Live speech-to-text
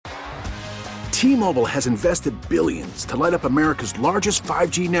T-Mobile has invested billions to light up America's largest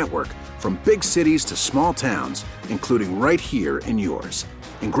 5G network, from big cities to small towns, including right here in yours.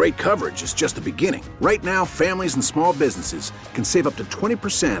 And great coverage is just the beginning. Right now, families and small businesses can save up to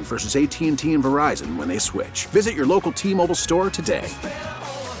 20% versus AT&T and Verizon when they switch. Visit your local T-Mobile store today.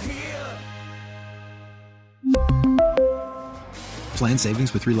 Plan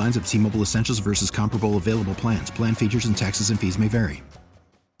savings with 3 lines of T-Mobile Essentials versus comparable available plans. Plan features and taxes and fees may vary.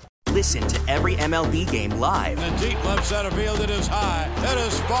 Listen to every MLB game live. In the deep left center field, it is high, it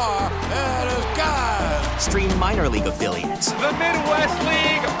is far, it is gone. Stream minor league affiliates. The Midwest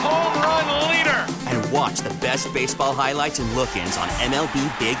League home run leader. And watch the best baseball highlights and look-ins on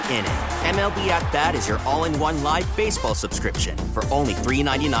MLB Big Inning. MLB At Bat is your all-in-one live baseball subscription for only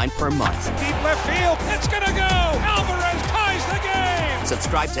 $3.99 per month. Deep left field, it's gonna go. Alvarez ties the game.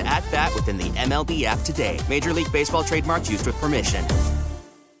 Subscribe to At Bat within the MLB app today. Major League Baseball trademarks used with permission.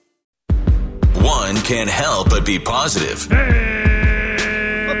 One can't help but be positive.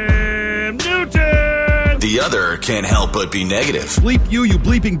 Newton! The other can't help but be negative. Bleep you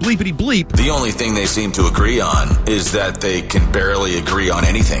bleeping bleepity bleep. The only thing they seem to agree on is that they can barely agree on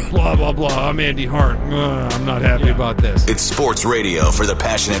anything. Blah, blah, blah. I'm Andy Hart. I'm not happy about this. It's sports radio for the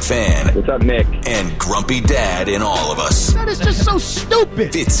passionate fan. What's up, Nick? And grumpy dad in all of us. That is just so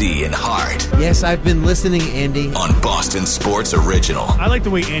stupid. Fitzy and Hart. Yes, I've been listening, Andy. On Boston Sports Original. I like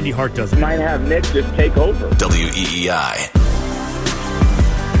the way Andy Hart does it. Might have Nick just take over. WEEI.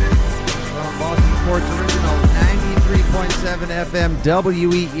 Boston Sports Original, 93.7 FM,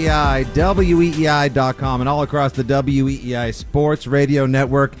 WEEI, WEEI.com, and all across the WEEI Sports Radio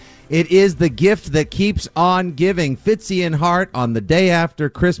Network. It is the gift that keeps on giving. Fitzy and Hart on the day after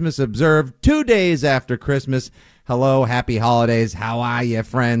Christmas observed, 2 days after Christmas. Hello, happy holidays. How are you,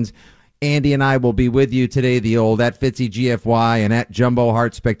 friends? Andy and I will be with you today, the old at Fitzy GFY and at Jumbo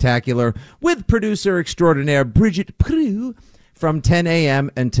Hart Spectacular, with producer extraordinaire Bridget Prue, from 10 a.m.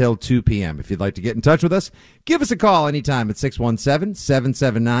 until 2 p.m. If you'd like to get in touch with us, give us a call anytime at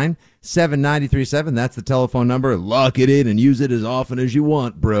 617-779-7937. That's the telephone number. Lock it in and use it as often as you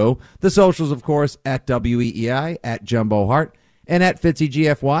want, bro. The socials, of course, at WEEI, at Jumbo Hart, and at Fitzy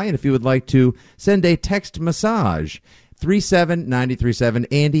GFY. And if you would like to send a text massage, 37937.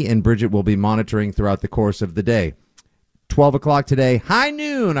 Andy and Bridget will be monitoring throughout the course of the day. 12 o'clock today, high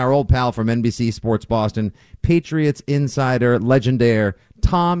noon, our old pal from NBC Sports Boston, Patriots insider, legendaire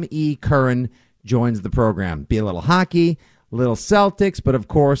Tom E. Curran joins the program. Be a little hockey, a little Celtics, but of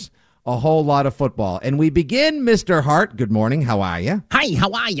course, a whole lot of football. And we begin, Mr. Hart. Good morning. How are you? Hi,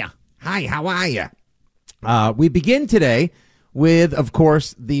 how are you? Hi, how are you? We begin today with, of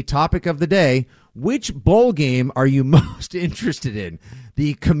course, the topic of the day. Which bowl game are you most interested in?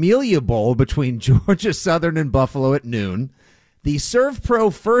 The Camellia Bowl between Georgia Southern and Buffalo at noon. The Serve Pro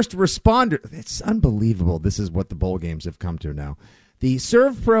First Responder. It's unbelievable. This is what the bowl games have come to now. The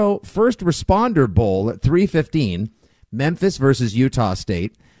Serve Pro First Responder Bowl at 3:15. Memphis versus Utah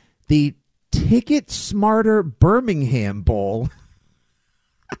State. The Ticket Smarter Birmingham Bowl.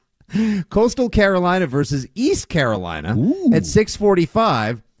 Coastal Carolina versus East Carolina at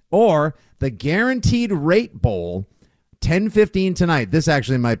 6:45. Or the Guaranteed Rate Bowl, 10:15 tonight. This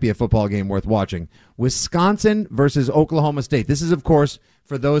actually might be a football game worth watching. Wisconsin versus Oklahoma State. This is, of course,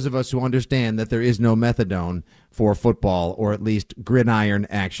 for those of us who understand that there is no methadone for football, or at least gridiron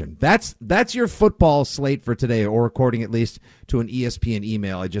action. That's your football slate for today, or according at least to an ESPN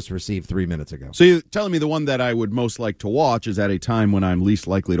email I just received 3 minutes ago. So you're telling me the one that I would most like to watch is at a time when I'm least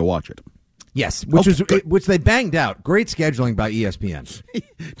likely to watch it? Yes, which they banged out. Great scheduling by ESPN.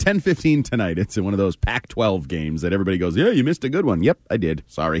 10:15 tonight. It's one of those Pac-12 games that everybody goes, yeah, you missed a good one. Yep, I did.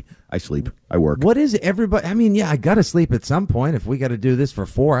 Sorry. I sleep. I work. What is everybody? I mean, yeah, I got to sleep at some point if we got to do this for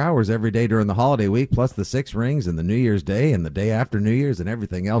 4 hours every day during the holiday week, plus the 6 rings and the New Year's Day and the day after New Year's and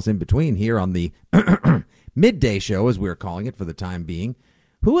everything else in between here on the midday show, as we're calling it for the time being.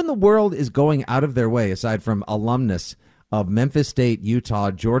 Who in the world is going out of their way, aside from alumnus of Memphis State,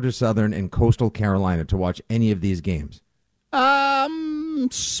 Utah, Georgia Southern, and Coastal Carolina, to watch any of these games?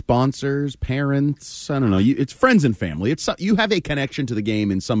 Sponsors, parents, I don't know. It's friends and family. You have a connection to the game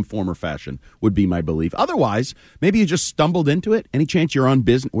in some form or fashion, would be my belief. Otherwise, maybe you just stumbled into it. Any chance you're on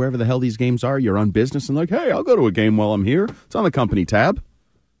business, wherever the hell these games are, you're on business and like, hey, I'll go to a game while I'm here. It's on the company tab.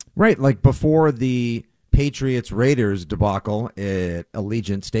 Right, like before the Patriots-Raiders debacle at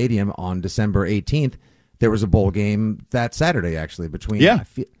Allegiant Stadium on December 18th, there was a bowl game that Saturday, actually, between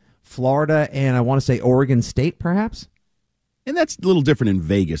Florida and, I want to say, Oregon State, perhaps? And that's a little different in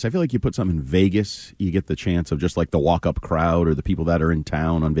Vegas. I feel like you put something in Vegas, you get the chance of just like the walk-up crowd or the people that are in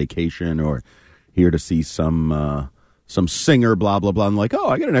town on vacation or here to see some some singer, blah, blah, blah. I'm like, oh,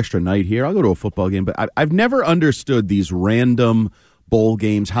 I got an extra night here. I'll go to a football game. But I've never understood these random bowl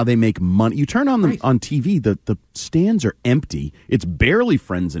games, how they make money. You turn on them on TV, the stands are empty. It's barely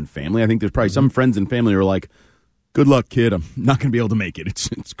friends and family. I think there's probably some friends and family who are like, good luck, kid. I'm not going to be able to make it.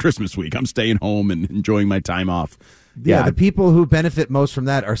 It's Christmas week. I'm staying home and enjoying my time off. Yeah, the people who benefit most from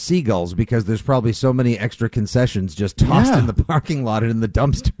that are seagulls because there's probably so many extra concessions just tossed in the parking lot and in the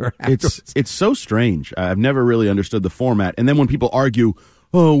dumpster. It's so strange. I've never really understood the format. And then when people argue,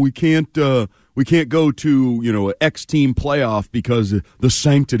 oh, we can't go to an X team playoff because the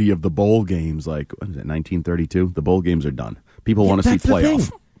sanctity of the bowl games. Like, what is it, 1932? The bowl games are done. People want to see playoff.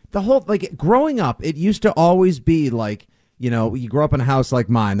 The whole, like, growing up, it used to always be like, you grow up in a house like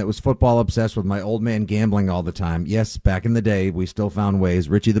mine that was football obsessed with my old man gambling all the time. Yes, back in the day, we still found ways.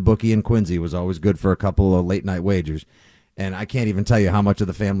 Richie the Bookie in Quincy was always good for a couple of late night wagers. And I can't even tell you how much of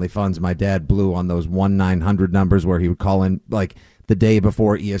the family funds my dad blew on those 1-900 numbers where he would call in, like, the day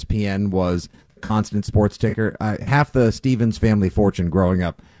before ESPN was constant sports ticker. Half the Stevens family fortune growing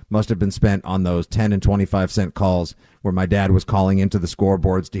up must have been spent on those 10 and 25 cent calls where my dad was calling into the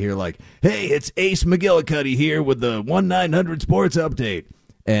scoreboards to hear, like, hey, it's Ace McGillicuddy here with the 1-900 sports update.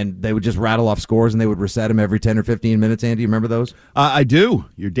 And they would just rattle off scores, and they would reset them every 10 or 15 minutes. Andy, you remember those? I do.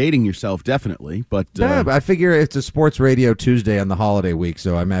 You're dating yourself, definitely. But I figure it's a sports radio Tuesday on the holiday week,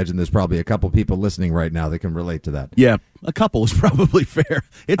 so I imagine there's probably a couple people listening right now that can relate to that. Yeah, a couple is probably fair.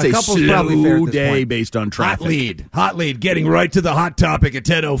 It's a slow day based on traffic. Hot lead. Getting right to the hot topic at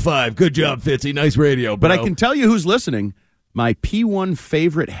 10:05. Good job, Fitzy. Nice radio, bro. But I can tell you who's listening. My P1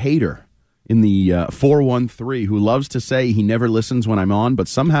 favorite hater in the 413 who loves to say he never listens when I'm on, but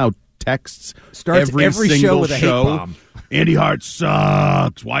somehow texts starts every single show with a hate bomb. Andy Hart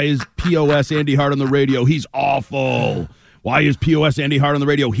sucks. Why is POS Andy Hart on the radio? He's awful. Why is POS Andy Hart on the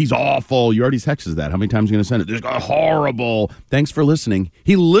radio? He's awful. You already texted that. How many times are you going to send it? This guy horrible. Thanks for listening.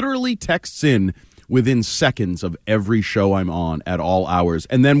 He literally texts in within seconds of every show I'm on at all hours,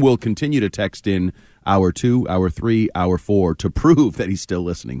 and then we'll continue to text in hour 2, hour 3, hour 4 to prove that he's still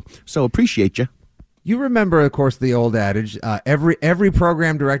listening. So appreciate you. You remember, of course, the old adage, every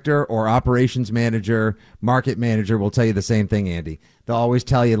program director or operations manager, market manager will tell you the same thing, Andy. They'll always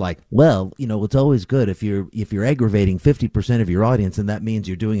tell you, like, well, it's always good if you're aggravating 50% of your audience, and that means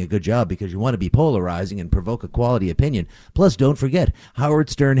you're doing a good job because you want to be polarizing and provoke a quality opinion. Plus, don't forget, Howard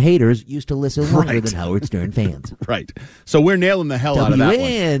Stern haters used to listen longer than Howard Stern fans. Right. So we're nailing the hell out of that one.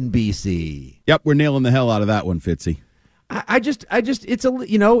 WNBC. Yep, we're nailing the hell out of that one, Fitzy. I'm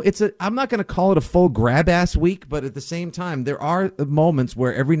not going to call it a full grab ass week, but at the same time, there are moments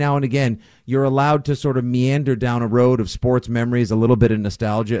where every now and again you're allowed to sort of meander down a road of sports memories, a little bit of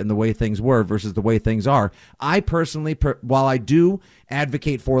nostalgia and the way things were versus the way things are. I personally, while I do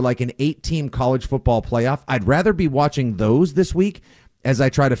advocate for like an 8-team college football playoff, I'd rather be watching those this week as I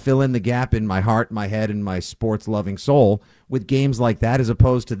try to fill in the gap in my heart, my head, and my sports loving soul with games like that, as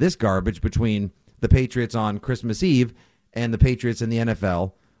opposed to this garbage between the Patriots on Christmas Eve and the Patriots in the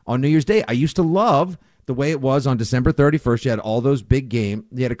NFL on New Year's Day. I used to love the way it was on December 31st. You had all those big games.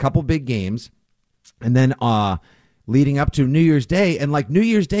 You had a couple big games. And then leading up to New Year's Day. And like New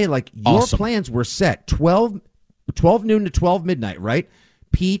Year's Day, like your plans were set. 12 noon to 12 midnight, right?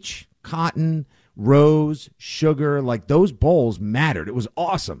 Peach, cotton, rose, sugar, like those bowls mattered. It was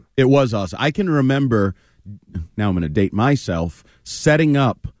awesome. It was awesome. I can remember, now I'm going to date myself, setting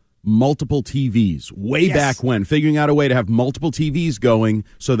up multiple TVs way back when, figuring out a way to have multiple TVs going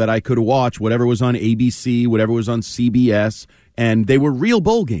so that I could watch whatever was on ABC, whatever was on CBS, and they were real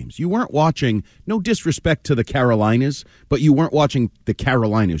bowl games. You weren't watching, no disrespect to the Carolinas, but you weren't watching the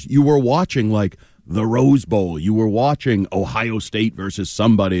Carolinas. You were watching like the Rose Bowl. You were watching Ohio State versus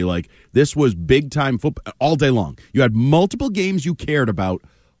somebody. Like, this was big time football all day long. You had multiple games you cared about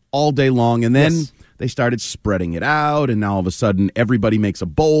all day long, and then they started spreading it out, and now all of a sudden everybody makes a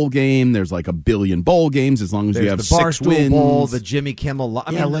bowl game. There's like a billion bowl games as long as you have 6 wins. The Barstool Bowl, the Jimmy Kimmel.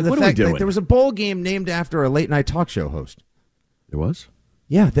 What are we doing? There was a bowl game named after a late night talk show host. There was?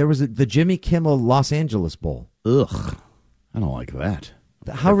 Yeah, there was the Jimmy Kimmel Los Angeles Bowl. Ugh, I don't like that.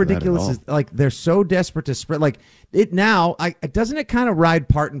 How ridiculous is, like, they're so desperate to spread, like, it now, doesn't it kind of ride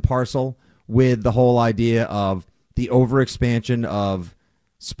part and parcel with the whole idea of the overexpansion of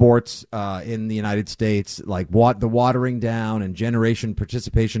sports in the United States, like the watering down and generation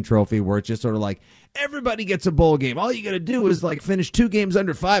participation trophy, where it's just sort of like everybody gets a bowl game. All you got to do is like finish 2 games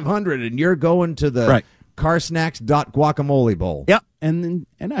under 500 and you're going to the Carsnacks.guacamole bowl. Yep. And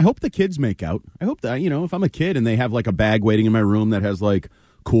I hope the kids make out. I hope that, if I'm a kid and they have like a bag waiting in my room that has like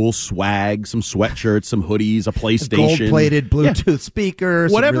cool swag, some sweatshirts, some hoodies, a PlayStation, gold-plated Bluetooth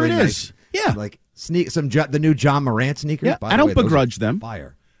speakers, whatever really it is. Nice, like the new John Morant sneakers. Yeah, I don't begrudge them.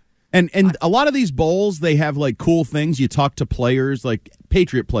 Fire. And a lot of these bowls, they have like cool things. You talk to players, like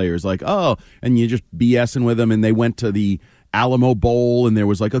Patriot players, like, oh, and you just BSing with them. And they went to the Alamo Bowl, and there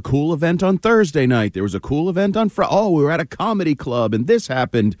was like a cool event on Thursday night. There was a cool event on Friday. Oh, we were at a comedy club, and this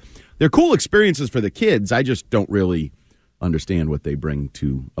happened. They're cool experiences for the kids. I just don't really understand what they bring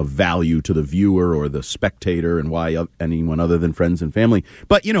to a value to the viewer or the spectator, and why anyone other than friends and family.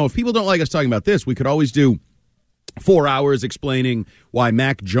 But, if people don't like us talking about this, we could always do 4 hours explaining why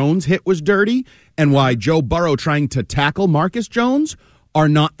Mac Jones' hit was dirty and why Joe Burrow trying to tackle Marcus Jones are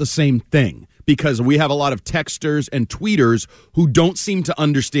not the same thing, because we have a lot of texters and tweeters who don't seem to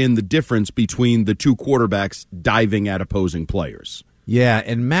understand the difference between the two quarterbacks diving at opposing players. Yeah,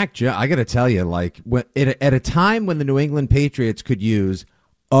 and Mac Jones, I got to tell you, like at a time when the New England Patriots could use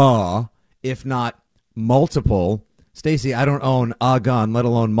if not multiple, Stacey, I don't own a gun, let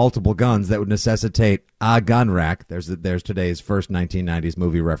alone multiple guns that would necessitate a gun rack. There's today's first 1990s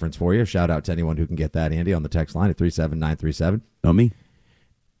movie reference for you. Shout out to anyone who can get that, Andy, on the text line at 37937. Not me.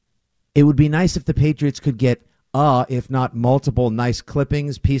 It would be nice if the Patriots could get if not multiple nice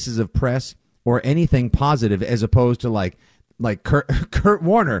clippings, pieces of press, or anything positive, as opposed to like Kurt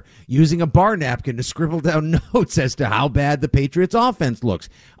Warner using a bar napkin to scribble down notes as to how bad the Patriots offense looks.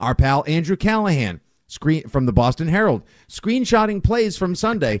 Our pal Andrew Callahan from the Boston Herald, screenshotting plays from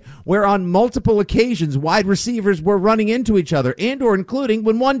Sunday where on multiple occasions wide receivers were running into each other, and or including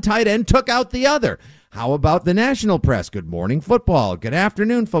when one tight end took out the other. How about the national press? Good morning football, good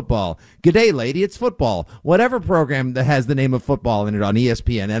afternoon football, good day lady, it's football. Whatever program that has the name of football in it on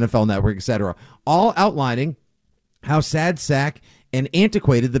ESPN, NFL Network, etc., all outlining how sad sack and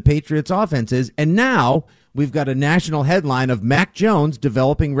antiquated the Patriots offense is. And now we've got a national headline of Mac Jones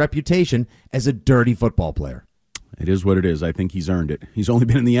developing reputation as a dirty football player. It is what it is. I think he's earned it. He's only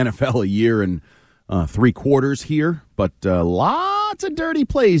been in the NFL a year and 3 quarters here, but lots of dirty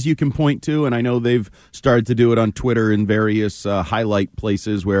plays you can point to, and I know they've started to do it on Twitter in various highlight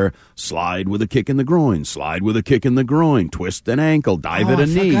places where slide with a kick in the groin, slide with a kick in the groin, twist an ankle, dive at a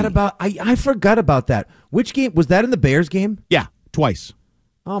knee. I forgot about that. Which game? Was that in the Bears game? Yeah, twice.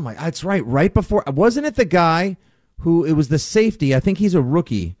 Oh, my, that's right. Right before. Wasn't it the guy who, it was the safety, I think he's a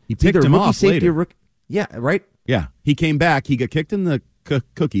rookie. He picked him off safety later. Rookie. Yeah, right? Yeah, he came back. He got kicked in the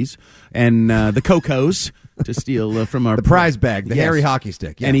cookies and the Cocos to steal from our the prize bag, the hairy hockey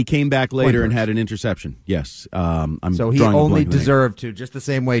stick. Yeah. And he came back later and had an interception. Yes. So he only deserved to, just the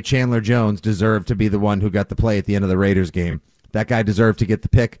same way Chandler Jones deserved to be the one who got the play at the end of the Raiders game. That guy deserved to get the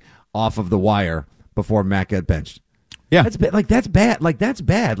pick off of the wire before Mac got benched. Yeah. That's bad. That's bad. That's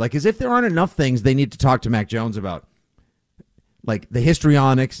bad. Like, as if there aren't enough things they need to talk to Mac Jones about. Like the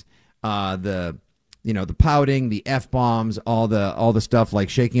histrionics, the pouting, the F-bombs, all the stuff, like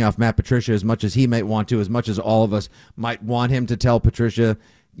shaking off Matt Patricia as much as he might want to, as much as all of us might want him to tell Patricia,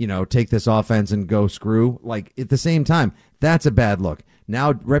 take this offense and go screw. Like, at the same time, that's a bad look.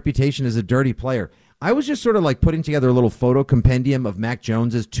 Now, reputation as a dirty player. I was just sort of like putting together a little photo compendium of Mac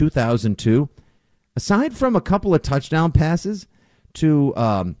Jones's 2002. Aside from a couple of touchdown passes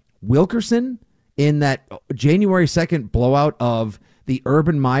to Wilkerson in that January 2nd blowout of the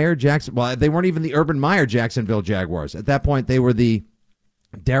Urban Meyer Jackson. Well, they weren't even the Urban Meyer Jacksonville Jaguars. At that point, they were the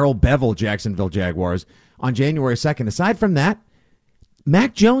Darrell Bevel Jacksonville Jaguars on January 2nd. Aside from that,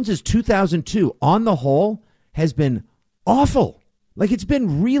 Mac Jones's 2002 on the whole has been awful. Like, it's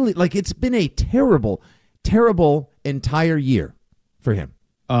been a terrible, terrible entire year for him.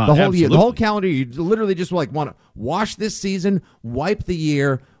 The whole year, the whole calendar, you literally just want to wash this season, wipe the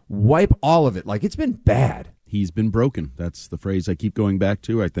year, wipe all of it. Like, it's been bad. He's been broken. That's the phrase I keep going back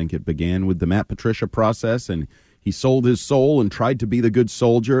to. I think it began with the Matt Patricia process, and he sold his soul and tried to be the good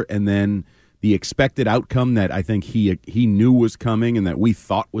soldier, and then the expected outcome that I think he knew was coming and that we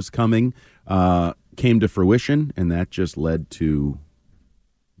thought was coming came to fruition, and that just led to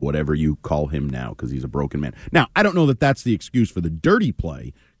whatever you call him now, because he's a broken man. Now, I don't know that that's the excuse for the dirty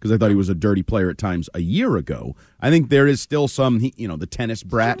play, because I thought he was a dirty player at times a year ago. I think there is still some, the tennis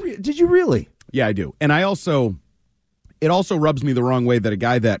brat. Did you really? Yeah, I do. And it also rubs me the wrong way that a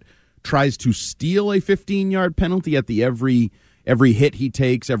guy that tries to steal a 15-yard penalty at the every hit he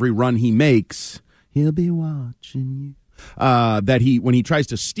takes, every run he makes, he'll be watching you. When he tries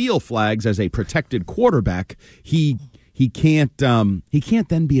to steal flags as a protected quarterback, he can't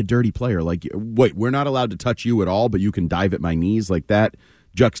then be a dirty player. Like, wait, we're not allowed to touch you at all, but you can dive at my knees like that.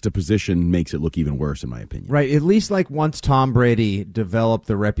 Juxtaposition makes it look even worse, in my opinion. Right. At least like once Tom Brady developed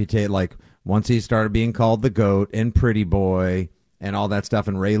the reputation, like once he started being called the GOAT and Pretty Boy and all that stuff,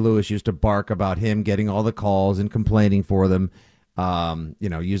 and Ray Lewis used to bark about him getting all the calls and complaining for them.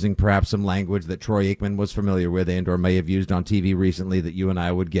 using perhaps some language that Troy Aikman was familiar with and or may have used on TV recently that you and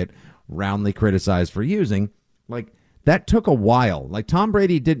I would get roundly criticized for using. Like, that took a while. Like, Tom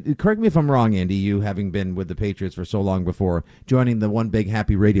Brady did, correct me if I'm wrong, Andy, you having been with the Patriots for so long before, joining the One Big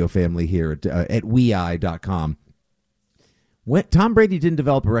Happy Radio family here at weei.com. Tom Brady didn't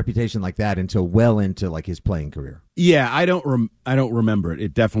develop a reputation like that until well into like his playing career. Yeah, I don't remember it.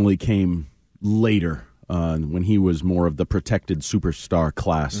 It definitely came later. When he was more of the protected superstar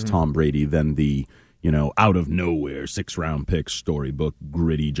class, Tom Brady, than the, out of nowhere 6-round pick, storybook,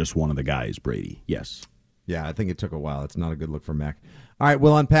 gritty, just one of the guys, Brady. Yes. Yeah, I think it took a while. It's not a good look for Mac. All right,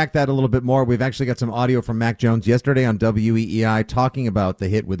 we'll unpack that a little bit more. We've actually got some audio from Mac Jones yesterday on WEEI talking about the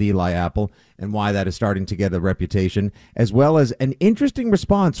hit with Eli Apple and why that is starting to get a reputation, as well as an interesting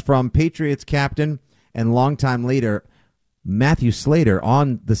response from Patriots captain and longtime leader Matthew Slater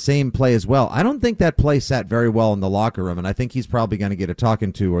on the same play as well. I don't think that play sat very well in the locker room, and I think he's probably going to get a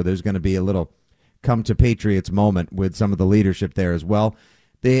talking to, or there's going to be a little come to Patriots moment with some of the leadership there as well.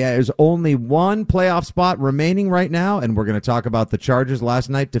 There's only one playoff spot remaining right now, and we're going to talk about the Chargers last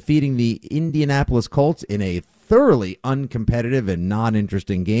night defeating the Indianapolis Colts in a thoroughly uncompetitive and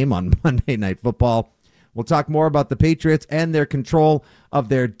non-interesting game on Monday Night Football. We'll talk more about the Patriots and their control of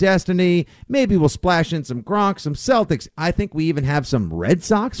their destiny. Maybe we'll splash in some Gronk, some Celtics. I think we even have some Red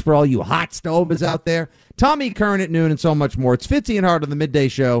Sox for all you hot stovers out there. Tommy Curran at noon and so much more. It's Fitzy and Hart on the Midday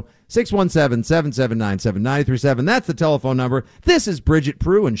Show, 617-779-7937. That's the telephone number. This is Bridget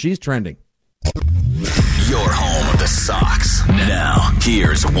Prue, and she's trending. Your home of the Sox. Now,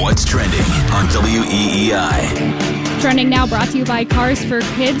 here's what's trending on WEEI. Trending now brought to you by Cars for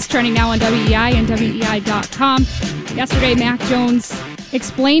Kids. Trending now on WEEI and WEEI.com. Yesterday, Mac Jones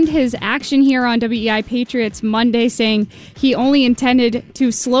explained his action here on WEEI Patriots Monday, saying he only intended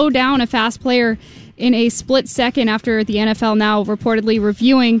to slow down a fast player in a split second after the NFL now reportedly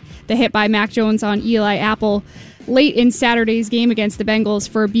reviewing the hit by Mac Jones on Eli Apple late in Saturday's game against the Bengals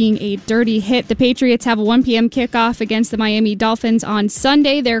for being a dirty hit. The Patriots have a 1 p.m. kickoff against the Miami Dolphins on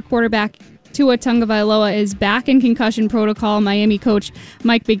Sunday. Their quarterback Tua Tagovailoa is back in concussion protocol. Miami coach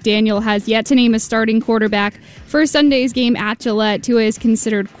Mike McDaniel has yet to name a starting quarterback for Sunday's game at Gillette. Tua is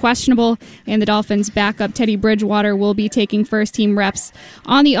considered questionable, and the Dolphins' backup Teddy Bridgewater will be taking first-team reps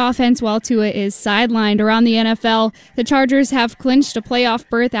on the offense while Tua is sidelined. Around the NFL, the Chargers have clinched a playoff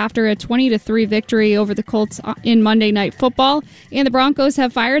berth after a 20-3 victory over the Colts in Monday Night Football, and the Broncos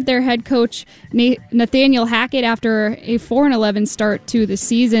have fired their head coach Nathaniel Hackett after a 4-11 start to the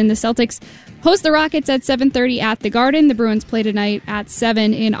season. The Celtics host the Rockets at 7:30 at the Garden. The Bruins play tonight at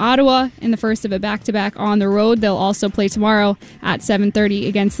 7 in Ottawa in the first of a back-to-back on the road. They'll also play tomorrow at 7:30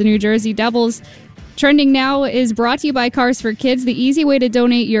 against the New Jersey Devils. Trending now is brought to you by Cars for Kids. The easy way to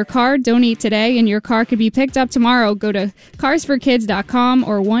donate your car. Donate today, and your car could be picked up tomorrow. Go to carsforkids.com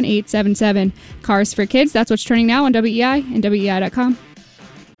or 1-877-CARS for Kids. That's what's trending now on WEI and WEI.com.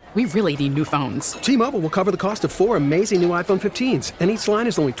 We really need new phones. T-Mobile will cover the cost of 4 amazing new iPhone 15s, and each line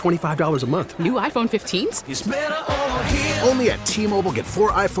is only $25 a month. New iPhone 15s? It's better over here. Only at T-Mobile, get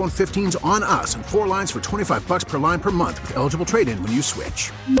 4 iPhone 15s on us and 4 lines for $25 per line per month with eligible trade-in when you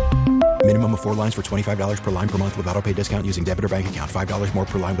switch. Minimum of 4 lines for $25 per line per month with autopay discount using debit or bank account. $5 more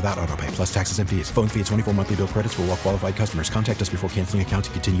per line without autopay, plus taxes and fees. Phone fee at 24 monthly bill credits for well-qualified customers. Contact us before canceling account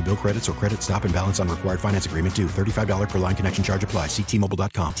to continue bill credits or credit stop and balance on required finance agreement due. $35 per line connection charge applies. See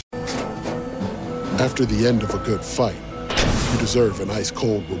T-Mobile.com. After the end of a good fight, you deserve an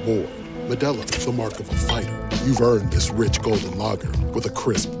ice-cold reward. Modelo is the mark of a fighter. You've earned this rich golden lager with a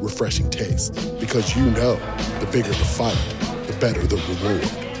crisp, refreshing taste. Because you know, the bigger the fight, the better the reward.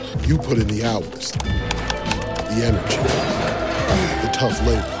 You put in the hours, the energy, the tough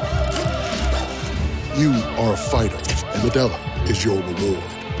labor. You are a fighter, and Modelo is your reward.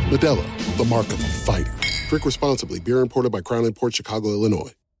 Modelo, the mark of a fighter. Drink responsibly. Beer imported by Crown Imports, Chicago,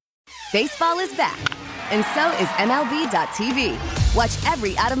 Illinois. Baseball is back, and so is MLB.tv. Watch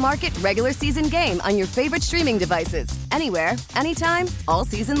every out-of-market regular season game on your favorite streaming devices. Anywhere, anytime, all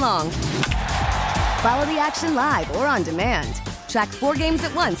season long. Follow the action live or on demand. Track 4 games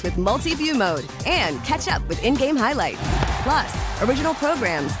at once with multi-view mode and catch up with in-game highlights. Plus, original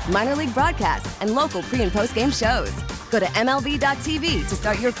programs, minor league broadcasts, and local pre- and post-game shows. Go to MLB.tv to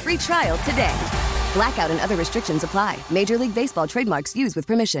start your free trial today. Blackout and other restrictions apply. Major League Baseball trademarks used with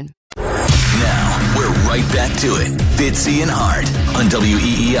permission. Now, we're right back to it. Fitzy and Hart on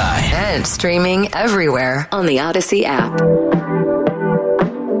WEEI. And streaming everywhere on the Odyssey app.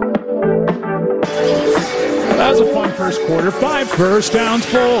 That was a fun first quarter. 5 first downs,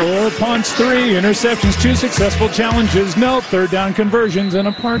 4 punts, 3 interceptions, 2 successful challenges, no third down conversions, and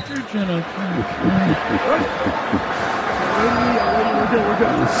a partridge in a...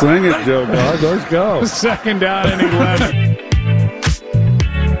 Sing it, Joe Bug. Let's go. Second down and 11.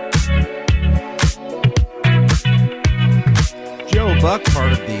 Joe Buck,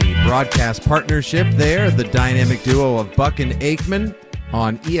 part of the broadcast partnership there, the dynamic duo of Buck and Aikman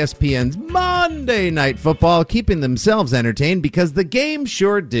on ESPN's Monday Night Football, keeping themselves entertained because the game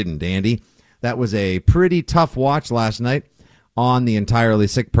sure didn't, Andy. That was a pretty tough watch last night on the Entirely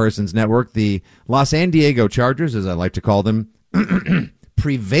Sick Persons Network. The Los San Diego Chargers, as I like to call them,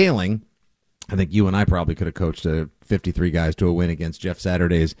 prevailing. I think you and I probably could have coached 53 guys to a win against Jeff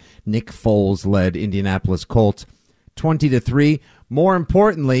Saturday's Nick Foles-led Indianapolis Colts, 20-3. More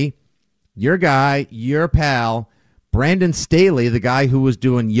importantly, your guy, your pal, Brandon Staley, the guy who was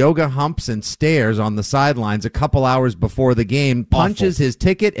doing yoga humps and stairs on the sidelines a couple hours before the game, punches his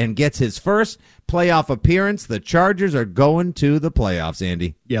ticket and gets his first playoff appearance. The Chargers are going to the playoffs,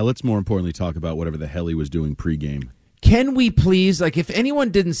 Andy. Yeah, let's more importantly talk about whatever the hell he was doing pregame. Can we please, like, if anyone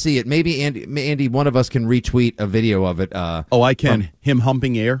didn't see it, maybe Andy, one of us can retweet a video of it. I can. Him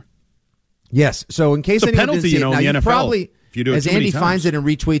humping air? Yes. So in case it's a anyone penalty, didn't see in the NFL. Probably, if you do it as Andy finds it and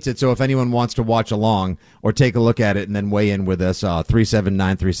retweets it, so if anyone wants to watch along or take a look at it and then weigh in with us,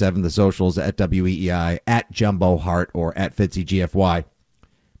 37937, the socials at WEEI, at Jumbo Hart, or at FitzyGFY.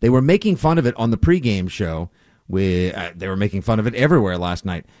 They were making fun of it on the pregame show. They were making fun of it everywhere last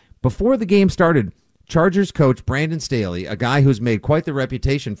night. Before the game started, Chargers coach Brandon Staley, a guy who's made quite the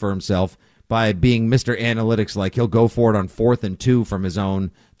reputation for himself by being Mr. Analytics, like he'll go for it on 4th and 2 from his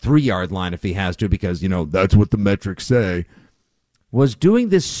own 3-yard line if he has to, because, that's what the metrics say, was doing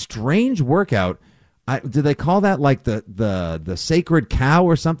this strange workout. Do they call that like the sacred cow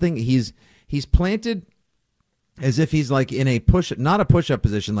or something? He's planted as if he's like in a not a push-up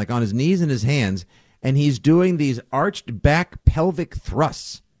position, like on his knees and his hands, and he's doing these arched back pelvic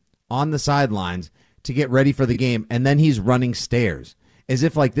thrusts on the sidelines to get ready for the game, and then he's running stairs as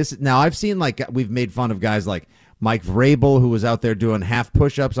if like this. Now, I've seen, like, we've made fun of guys like Mike Vrabel, who was out there doing half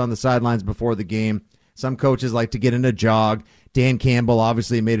push-ups on the sidelines before the game. Some coaches like to get in a jog. Dan Campbell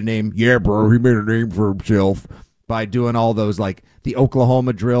obviously made a name. Yeah, bro, he made a name for himself by doing all those, like the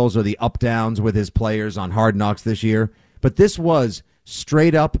Oklahoma drills or the up-downs with his players on Hard Knocks this year. But this was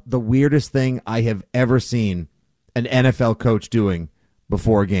straight up the weirdest thing I have ever seen an NFL coach doing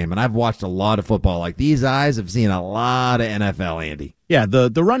before a game. And I've watched a lot of football. Like, these eyes have seen a lot of NFL, Andy. Yeah, the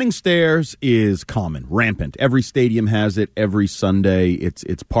running stairs is common, rampant. Every stadium has it every Sunday.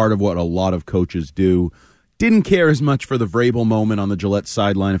 It's part of what a lot of coaches do. Didn't care as much for the Vrabel moment on the Gillette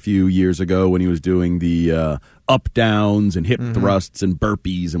sideline a few years ago when he was doing the up-downs and hip thrusts and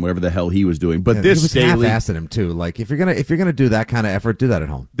burpees and whatever the hell he was doing. But this he was Staley, half-assing him too. Like, if you're gonna do that kind of effort, do that at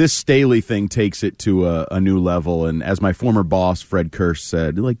home. This Staley thing takes it to a new level. And as my former boss Fred Kirsch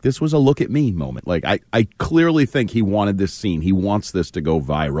said, like, this was a look at me moment. Like, I clearly think he wanted this scene. He wants this to go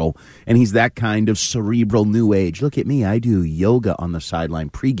viral, and he's that kind of cerebral new age. Look at me, I do yoga on the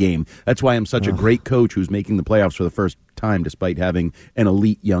sideline pregame. That's why I'm such a great coach who's making the playoffs for the first time, despite having an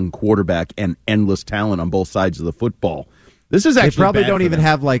elite young quarterback and endless talent on both sides of the football. This is actually they probably bad don't for even them.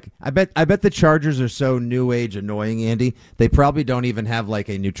 have, like, I bet the Chargers are so new age annoying, Andy. They probably don't even have like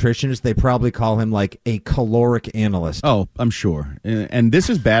a nutritionist. They probably call him like a caloric analyst. Oh, I'm sure. And this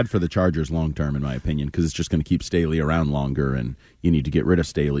is bad for the Chargers long term, in my opinion, because it's just going to keep Staley around longer, and you need to get rid of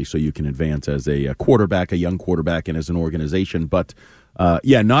Staley so you can advance as a quarterback, a young quarterback, and as an organization. But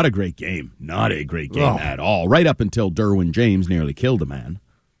yeah, not a great game. Not a great game at all. Right up until Derwin James nearly killed a man.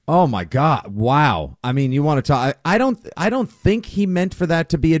 Oh my God! Wow. I mean, you want to talk? I don't think he meant for that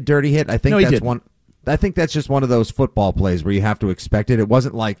to be a dirty hit. I think that's one. I think that's just one of those football plays where you have to expect it. It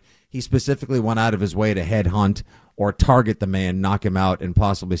wasn't like he specifically went out of his way to headhunt or target the man, knock him out, and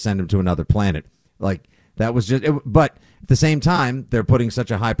possibly send him to another planet. Like, that was just. But at the same time, they're putting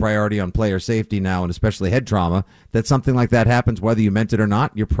such a high priority on player safety now, and especially head trauma, that something like that happens, whether you meant it or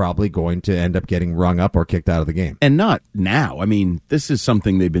not, you're probably going to end up getting rung up or kicked out of the game. And not now. I mean, this is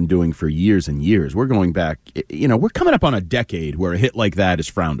something they've been doing for years and years. We're going back, we're coming up on a decade where a hit like that is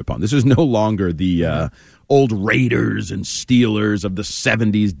frowned upon. This is no longer the old Raiders and Steelers of the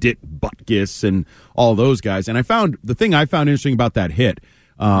 70s, Dick Butkus and all those guys. And the thing I found interesting about that hit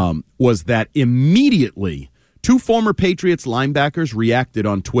was that immediately two former Patriots linebackers reacted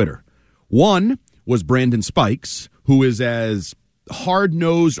on Twitter. One was Brandon Spikes, who is as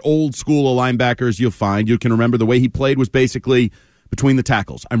hard-nosed, old-school a linebacker as you'll find. You can remember the way he played was basically between the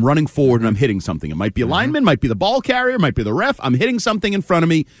tackles. I'm running forward and I'm hitting something. It might be a lineman, might be the ball carrier, might be the ref. I'm hitting something in front of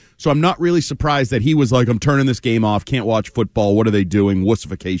me, so I'm not really surprised that he was like, I'm turning this game off, can't watch football, what are they doing,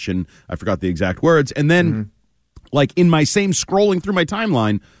 wussification. I forgot the exact words. And then, like, in my same scrolling through my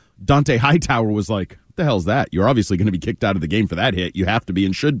timeline, Dante Hightower was like, what the hell's that? You're obviously going to be kicked out of the game for that hit. You have to be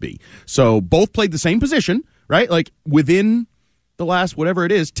and should be. So both played the same position, right? Like within the last, whatever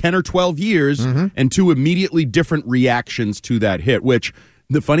it is, 10 or 12 years, and two immediately different reactions to that hit, which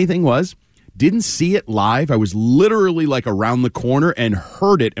the funny thing was, didn't see it live. I was literally like around the corner and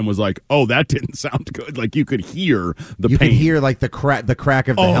heard it and was like, "Oh, that didn't sound good." Like you could hear the pain. You could hear like the crack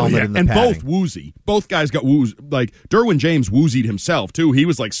of the helmet and the padding. Both woozy. Both guys got woozy. Like Derwin James woozied himself too. He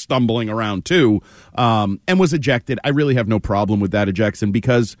was like stumbling around too, and was ejected. I really have no problem with that ejection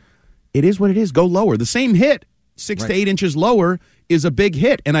because it is what it is. Go lower. The same hit, 6 to 8 inches lower, is a big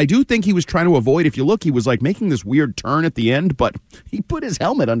hit. And I do think he was trying to avoid, if you look, he was like making this weird turn at the end, but he put his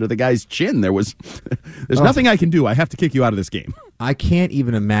helmet under the guy's chin. There's nothing I can do. I have to kick you out of this game. I can't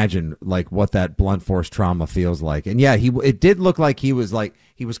even imagine like what that blunt force trauma feels like. And yeah, it did look like he was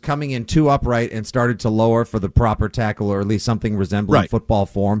coming in too upright and started to lower for the proper tackle, or at least something resembling football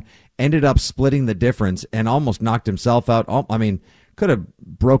form. Ended up splitting the difference and almost knocked himself out. Could have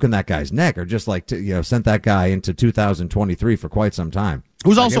broken that guy's neck, or just sent that guy into 2023 for quite some time. It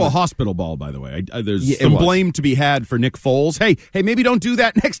was also a hospital ball, by the way. There's some blame to be had for Nick Foles. Hey, maybe don't do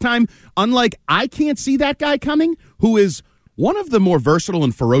that next time. Unlike, I can't see that guy coming, who is one of the more versatile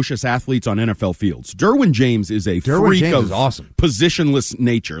and ferocious athletes on NFL fields. Derwin James is a freak of awesome positionless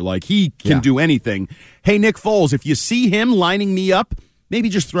nature. Like, he can do anything. Hey, Nick Foles, if you see him lining me up, maybe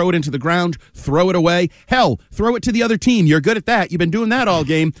just throw it into the ground, throw it away. Hell, throw it to the other team. You're good at that. You've been doing that all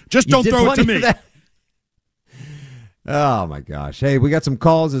game. Just don't throw it to me. Oh, my gosh. Hey, we got some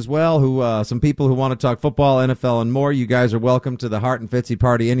calls as well, some people who want to talk football, NFL, and more. You guys are welcome to the Hart and Fitzy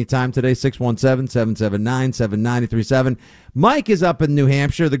party anytime today, 617-779-7937. Mike is up in New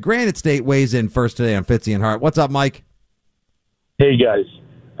Hampshire. The Granite State weighs in first today on Fitzy and Hart. What's up, Mike? Hey, guys.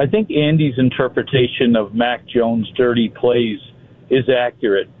 I think Andy's interpretation of Mac Jones' dirty plays is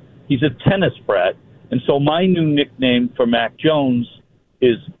accurate. He's a tennis brat, and so my new nickname for Mac Jones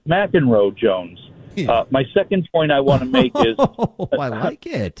is McEnroe Jones. My second point I want to make is I like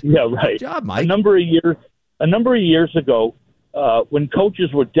it. Yeah, right. Good job, Mike. A number of years ago, when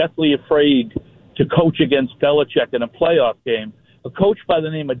coaches were deathly afraid to coach against Belichick in a playoff game, a coach by the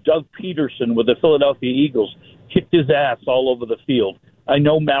name of Doug Peterson with the Philadelphia Eagles kicked his ass all over the field. I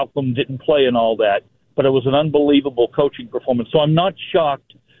know Malcolm didn't play in all that, but it was an unbelievable coaching performance. So I'm not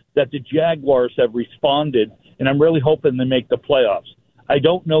shocked that the Jaguars have responded, and I'm really hoping they make the playoffs. I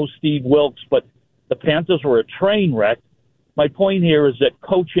don't know Steve Wilks, but the Panthers were a train wreck. My point here is that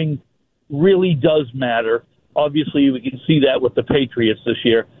coaching really does matter. Obviously, we can see that with the Patriots this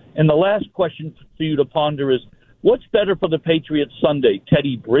year. And the last question for you to ponder is, what's better for the Patriots Sunday,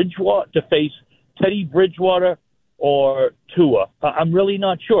 Teddy Bridgewater or Tua? I'm really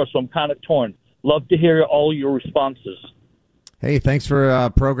not sure, so I'm kind of torn. Love to hear all your responses. Hey, thanks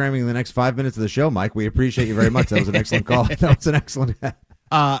for programming the next 5 minutes of the show, Mike. We appreciate you very much. That was an excellent call. That was an excellent.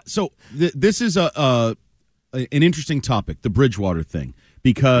 This is an interesting topic, the Bridgewater thing,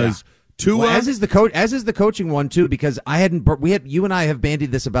 because Tua, as is the coaching one too. Because you and I have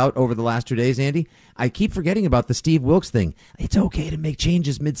bandied this about over the last 2 days, Andy. I keep forgetting about the Steve Wilks thing. It's okay to make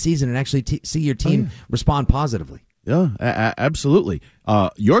changes mid-season and actually see your team respond positively. Yeah, absolutely.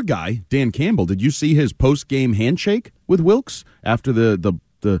 Your guy, Dan Campbell, did you see his post-game handshake with Wilks after the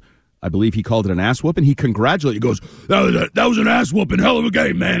I believe he called it an ass whooping? He congratulated. He goes, that was an ass whooping, hell of a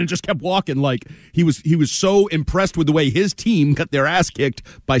game, man, and just kept walking. Like he was so impressed with the way his team got their ass kicked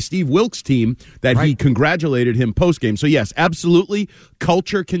by Steve Wilks' team that he congratulated him post-game. So yes, absolutely,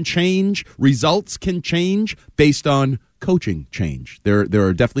 culture can change, results can change based on coaching change. There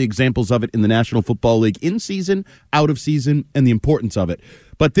are definitely examples of it in the National Football League, in season, out of season, and the importance of it.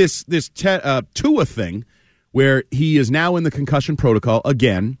 But this Tua thing, where he is now in the concussion protocol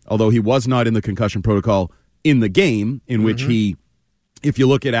again, although he was not in the concussion protocol in the game, in which he, if you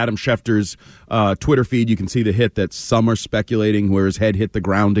look at Adam Schefter's Twitter feed, you can see the hit that some are speculating where his head hit the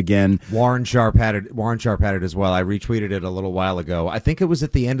ground again. Warren Sharp had it as well. I retweeted it a little while ago. I think it was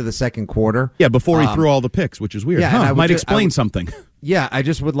at the end of the second quarter. Yeah, before he threw all the picks, which is weird. Yeah, I might explain something. Yeah, I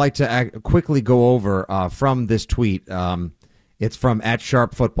just would like to quickly go over from this tweet. It's from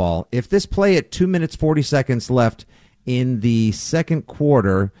 @SharpFootball. If this play at 2 minutes 40 seconds left in the second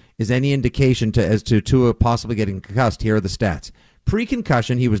quarter is any indication as to Tua possibly getting concussed, here are the stats.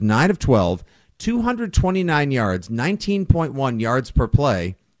 Pre-concussion, he was 9 of 12, 229 yards, 19.1 yards per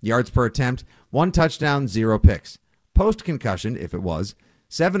play, yards per attempt, 1 touchdown, 0 picks. Post-concussion, if it was,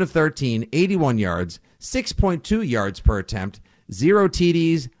 7 of 13, 81 yards, 6.2 yards per attempt, 0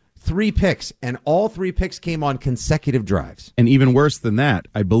 TDs, 3 picks, and all 3 picks came on consecutive drives. And even worse than that,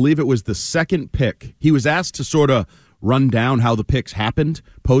 I believe it was the second pick. He was asked to sort of run down how the picks happened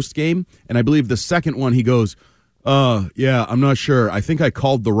post-game. And I believe the second one he goes, yeah, I'm not sure. I think I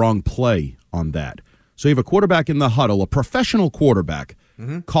called the wrong play on that. So you have a quarterback in the huddle, a professional quarterback,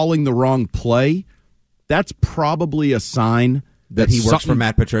 calling the wrong play. That's probably a sign that he works for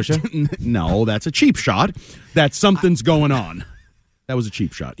Matt Patricia? No, that's a cheap shot. That something's going on. That was a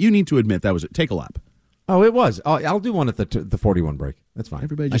cheap shot. You need to admit that was it. Take a lap. Oh, it was. Oh, I'll do one at the 41 break. That's fine.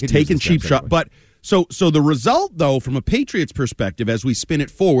 Everybody just taking cheap shot. But so the result, though, from a Patriots perspective, as we spin it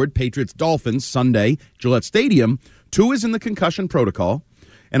forward, Patriots-Dolphins, Sunday, Gillette Stadium, Tua's in the concussion protocol.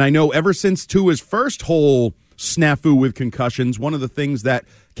 And I know ever since Tua's first whole snafu with concussions, one of the things that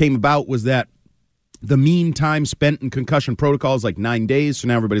came about was that the mean time spent in concussion protocol is like 9 days. So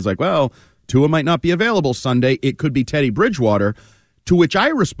now everybody's like, well, Tua might not be available Sunday. It could be Teddy Bridgewater. To which I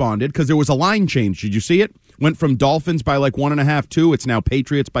responded, because there was a line change. Did you see it? Went from Dolphins by like 1.5, 2. It's now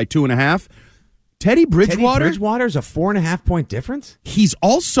Patriots by 2.5. Teddy Bridgewater's a 4.5 point difference? He's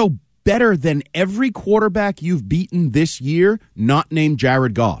also better than every quarterback you've beaten this year, not named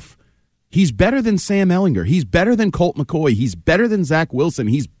Jared Goff. He's better than Sam Ehlinger. He's better than Colt McCoy. He's better than Zach Wilson.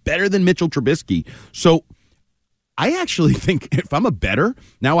 He's better than Mitchell Trubisky. So I actually think if I'm a bettor,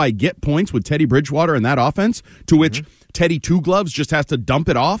 now I get points with Teddy Bridgewater in that offense, to which Teddy Two Gloves just has to dump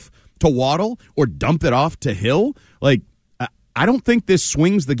it off to Waddle or dump it off to Hill. Like, I don't think this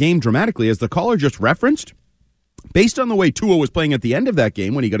swings the game dramatically. As the caller just referenced, based on the way Tua was playing at the end of that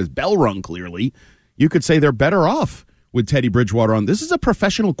game when he got his bell rung clearly, you could say they're better off with Teddy Bridgewater on. This is a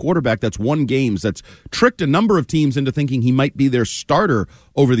professional quarterback that's won games, that's tricked a number of teams into thinking he might be their starter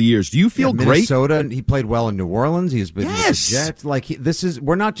over the years. Do you feel great? Minnesota, he played well in New Orleans. He's been with the Jets. Like,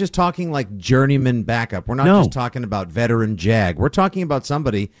 we're not just talking like journeyman backup. We're not just talking about veteran jag. We're talking about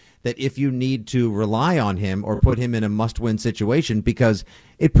somebody that if you need to rely on him or put him in a must-win situation, because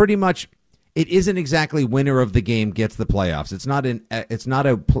it pretty much it isn't exactly winner of the game gets the playoffs. It's not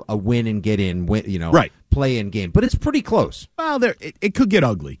a win and get in, right. Play in game, but it's pretty close. Well, it could get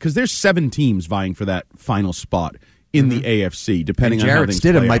ugly because there's 7 teams vying for that final spot in the AFC, depending on how things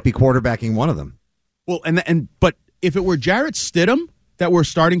play out. Jarrett Stidham might be quarterbacking one of them. Well, but if it were Jarrett Stidham that were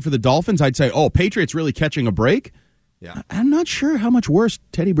starting for the Dolphins, I'd say, oh, Patriots really catching a break. Yeah, I'm not sure how much worse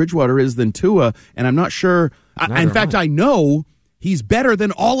Teddy Bridgewater is than Tua, and I'm not sure. In fact, I know he's better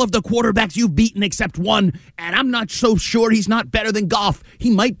than all of the quarterbacks you've beaten except one, and I'm not so sure he's not better than Goff. He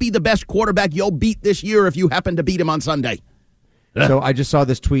might be the best quarterback you'll beat this year if you happen to beat him on Sunday. So I just saw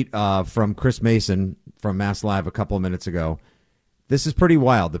this tweet from Chris Mason from Mass Live a couple of minutes ago. This is pretty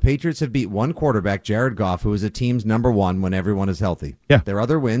wild. The Patriots have beat one quarterback, Jared Goff, who is a team's number one when everyone is healthy. Yeah. Their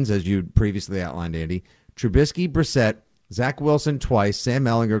other wins, as you previously outlined, Andy, Trubisky, Brissett, Zach Wilson twice, Sam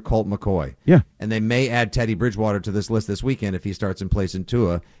Ehlinger, Colt McCoy. Yeah. And they may add Teddy Bridgewater to this list this weekend if he starts in place in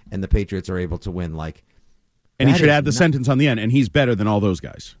Tua and the Patriots are able to win. And he should add the sentence on the end, and he's better than all those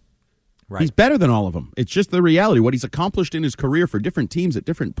guys. Right. He's better than all of them. It's just the reality. What he's accomplished in his career for different teams at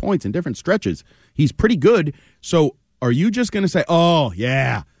different points and different stretches, he's pretty good. So are you just going to say, oh,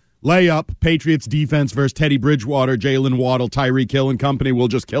 yeah, layup, Patriots defense versus Teddy Bridgewater, Jalen Waddle, Tyreek Hill and company will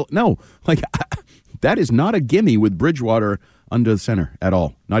just kill? No, that is not a gimme with Bridgewater under the center at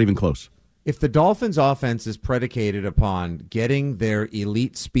all. Not even close. If the Dolphins' offense is predicated upon getting their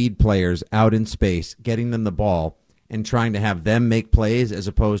elite speed players out in space, getting them the ball, and trying to have them make plays as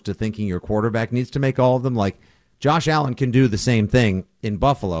opposed to thinking your quarterback needs to make all of them, like Josh Allen can do the same thing in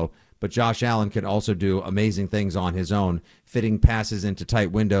Buffalo, but Josh Allen can also do amazing things on his own, fitting passes into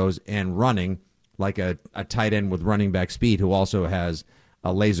tight windows and running like a tight end with running back speed who also has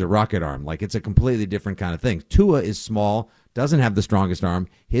a laser rocket arm. Like, it's a completely different kind of thing. Tua is small, doesn't have the strongest arm.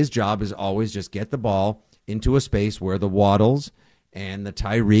 His job is always just get the ball into a space where the Waddles and the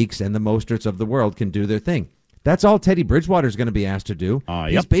Tyreeks and the Mosterts of the world can do their thing. That's all Teddy Bridgewater is going to be asked to do.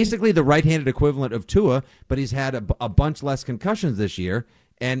 He's basically the right-handed equivalent of Tua, but he's had a bunch less concussions this year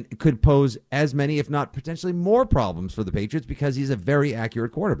and could pose as many, if not potentially more problems for the Patriots because he's a very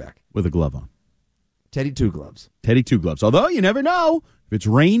accurate quarterback. With a glove on. Teddy Two Gloves. Teddy Two Gloves. Although you never know. If it's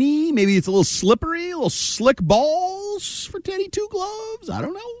rainy, maybe it's a little slippery, a little slick balls for Teddy Two Gloves. I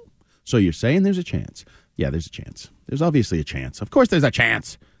don't know. So you're saying there's a chance. Yeah, there's a chance. There's obviously a chance. Of course there's a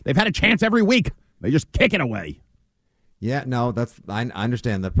chance. They've had a chance every week. They just kick it away. Yeah, no, I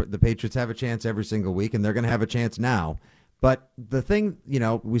understand. The Patriots have a chance every single week, and they're going to have a chance now. But the thing,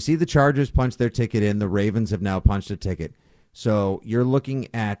 we see the Chargers punch their ticket in. The Ravens have now punched a ticket. So you're looking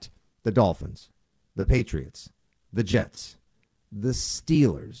at the Dolphins, the Patriots, the Jets, the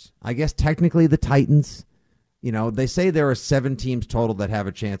Steelers, I guess technically the Titans. They say there are 7 teams total that have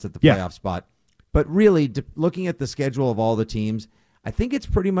a chance at the playoff spot. But really, looking at the schedule of all the teams, I think it's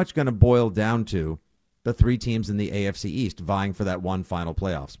pretty much going to boil down to the 3 teams in the AFC East vying for that one final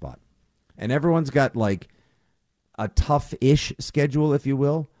playoff spot. And everyone's got like a tough-ish schedule, if you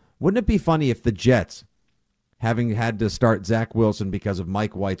will. Wouldn't it be funny if the Jets, having had to start Zach Wilson because of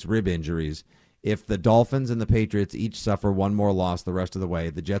Mike White's rib injuries, if the Dolphins and the Patriots each suffer one more loss the rest of the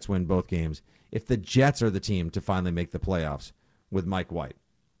way, the Jets win both games, if the Jets are the team to finally make the playoffs with Mike White?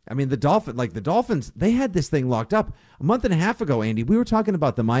 I mean, the Dolphins, they had this thing locked up. A month and a half ago, Andy, we were talking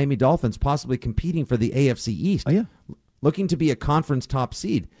about the Miami Dolphins possibly competing for the AFC East. Oh, yeah. Looking to be a conference top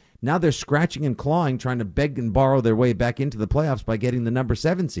seed. Now they're scratching and clawing, trying to beg and borrow their way back into the playoffs by getting the number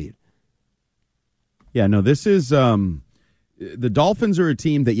 7 seed. Yeah, no, this is the Dolphins are a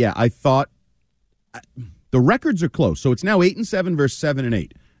team that, I thought the records are close. So it's now 8-7 versus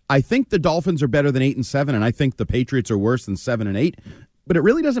 7-8. I think the Dolphins are better than 8-7, and I think the Patriots are worse than 7-8. But it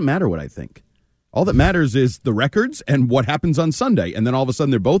really doesn't matter what I think. All that matters is the records and what happens on Sunday. And then all of a sudden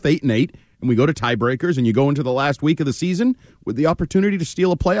they're both 8-8, and we go to tiebreakers, and you go into the last week of the season with the opportunity to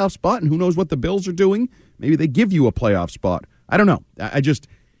steal a playoff spot, and who knows what the Bills are doing. Maybe they give you a playoff spot. I don't know.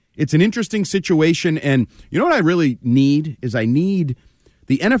 It's an interesting situation, and you know what I really need is the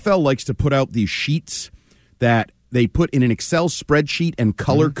NFL likes to put out these sheets that they put in an Excel spreadsheet and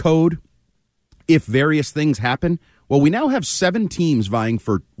color code if various things happen. Well, we now have 7 teams vying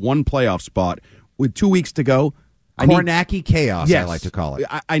for one playoff spot with 2 weeks to go. Kornacki chaos, yes, I like to call it.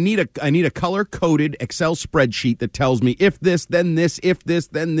 I need a color-coded Excel spreadsheet that tells me if this, then this, if this,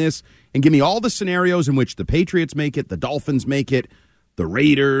 then this, and give me all the scenarios in which the Patriots make it, the Dolphins make it, the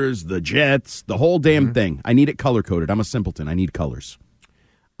Raiders, the Jets, the whole damn thing. I need it color-coded. I'm a simpleton. I need colors.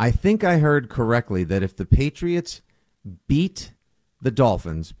 I think I heard correctly that if the Patriots beat the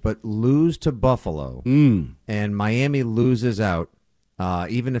Dolphins but lose to Buffalo and Miami loses out,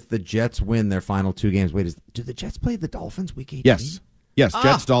 even if the Jets win their final 2 games. Wait, do the Jets play the Dolphins week 18? Yes.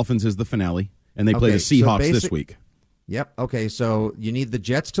 Jets-Dolphins is the finale, and they play the Seahawks this week. Yep. Okay, so you need the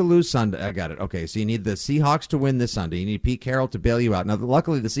Jets to lose Sunday. I got it. Okay, so you need the Seahawks to win this Sunday. You need Pete Carroll to bail you out. Now,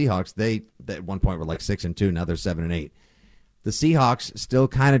 luckily, the Seahawks, they at one point were like 6-2. Now they're 7-8. The Seahawks still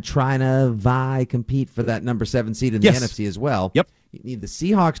kind of trying to compete for that number 7 seed in the NFC as well. Yep. You need the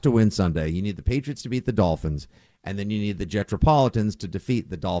Seahawks to win Sunday. You need the Patriots to beat the Dolphins. And then you need the Jetropolitans to defeat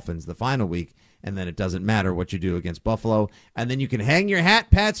the Dolphins the final week. And then it doesn't matter what you do against Buffalo. And then you can hang your hat,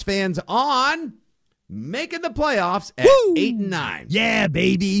 Pats fans, on making the playoffs at 8-9. Yeah,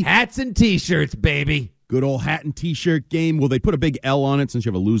 baby. Hats and T-shirts, baby. Good old hat and T-shirt game. Will they put a big L on it since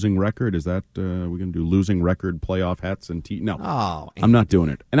you have a losing record? Is that we're going to do losing record playoff hats and No. Oh, I'm not doing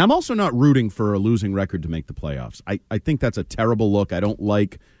it. And I'm also not rooting for a losing record to make the playoffs. I think that's a terrible look. I don't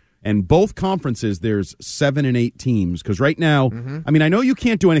like. And both conferences, there's 7 and 8 teams. Because right now, I mean, I know you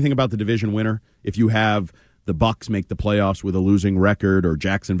can't do anything about the division winner if you have the Bucks make the playoffs with a losing record or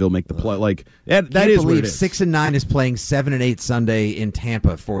Jacksonville make the play. Like that is what it is. 6-9 is playing 7 and 8 Sunday in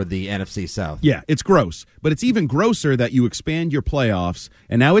Tampa for the NFC South. Yeah, it's gross, but it's even grosser that you expand your playoffs.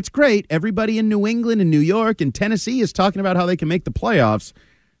 And now it's great. Everybody in New England and New York and Tennessee is talking about how they can make the playoffs.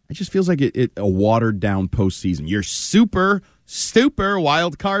 It just feels like a watered down postseason. Your super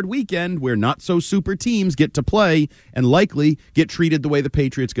wild card weekend where not so super teams get to play and likely get treated the way the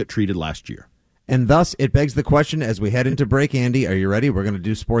Patriots got treated last year. And thus, it begs the question as we head into break, Andy, are you ready? We're going to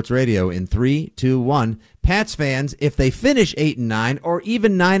do sports radio in 3, 2, 1. Pats fans, if they finish 8-9 or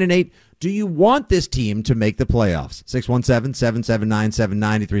even 9-8, do you want this team to make the playoffs?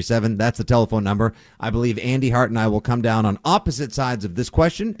 617-779-7937. That's the telephone number. I believe Andy Hart and I will come down on opposite sides of this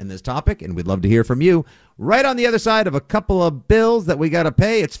question and this topic, and we'd love to hear from you. Right on the other side of a couple of bills that we got to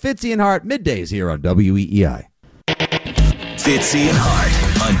pay, it's Fitzy and Hart, middays here on WEEI. Fitzy and Hart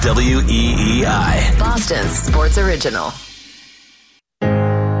on WEEI. Boston's sports original.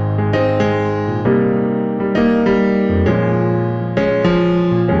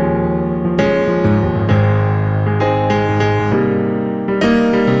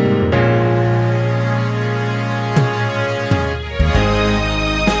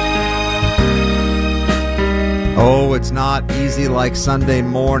 Oh, it's not easy like Sunday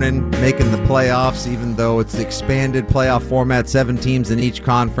morning making the playoffs, even though it's the expanded playoff format, 7 teams in each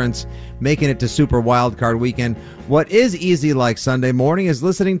conference, making it to Super Wildcard Weekend. What is easy like Sunday morning is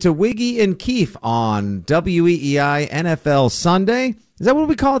listening to Wiggy and Keefe on WEEI NFL Sunday. Is that what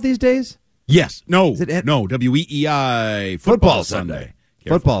we call it these days? Yes. No, WEEI Football Sunday.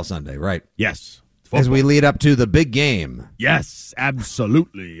 Football Sunday, right. Yes. As we lead up to the big game. Yes,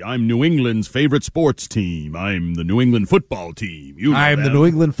 absolutely. I'm New England's favorite sports team. I'm the New England football team. I'm the New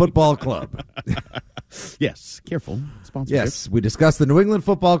England Football Club. Yes, careful. Sponsorship. Yes, we discussed the New England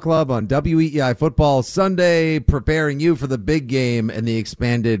Football Club on WEEI Football Sunday, preparing you for the big game and the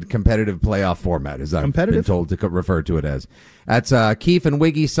expanded competitive playoff format, as I've been told to refer to it as. That's Keefe and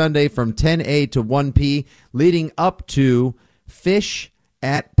Wiggy Sunday from 10A to 1P, leading up to Fish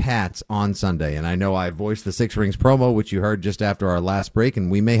at Pat's on Sunday. And I know I voiced the Six Rings promo, which you heard just after our last break,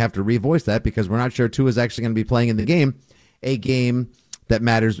 and we may have to revoice that because we're not sure Tua is actually going to be playing in the game, a game that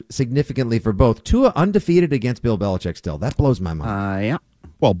matters significantly for both. Tua undefeated against Bill Belichick still. That blows my mind. Yeah.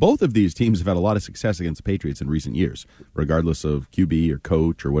 Well, both of these teams have had a lot of success against the Patriots in recent years, regardless of QB or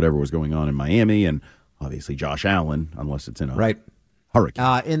coach or whatever was going on in Miami, and obviously Josh Allen, unless it's in a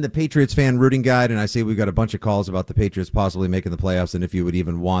hurricane. In the Patriots fan rooting guide, and I see we've got a bunch of calls about the Patriots possibly making the playoffs, and if you would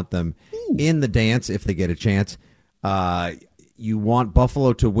even want them in the dance if they get a chance. You want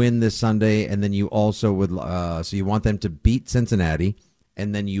Buffalo to win this Sunday, and then you also would so you want them to beat Cincinnati,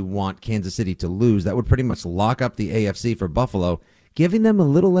 and then you want Kansas City to lose. That would pretty much lock up the AFC for Buffalo, giving them a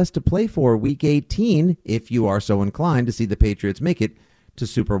little less to play for Week 18 if you are so inclined to see the Patriots make it to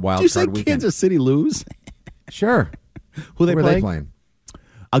Super Wild Card Weekend. Did you say Kansas City lose? Sure. Who are they playing?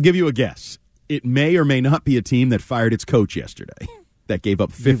 I'll give you a guess. It may or may not be a team that fired its coach yesterday that gave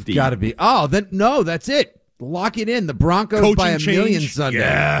up 50. You've got to be. Oh, then no, that's it. Lock it in. The Broncos Coaching by a change? million Sunday.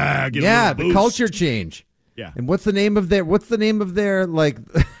 Yeah, the culture change. Yeah. And what's the name of their like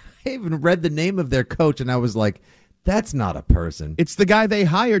I even read the name of their coach and I was like, that's not a person. It's the guy they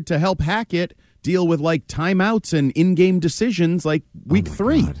hired to help Hackett deal with like timeouts and in-game decisions like week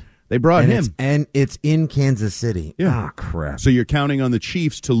 3. God. They brought him. It's in Kansas City. Yeah. Oh, crap. So you're counting on the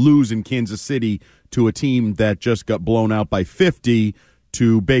Chiefs to lose in Kansas City to a team that just got blown out by 50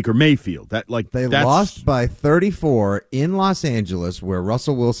 to Baker Mayfield. They lost by 34 in Los Angeles, where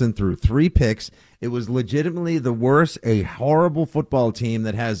Russell Wilson threw 3 picks. It was legitimately the worst, a horrible football team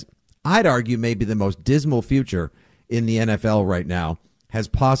that has, I'd argue, maybe the most dismal future in the NFL right now, has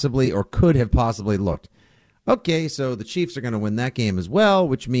possibly or could have possibly looked. Okay, so the Chiefs are going to win that game as well,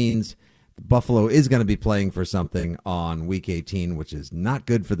 which means Buffalo is going to be playing for something on Week 18, which is not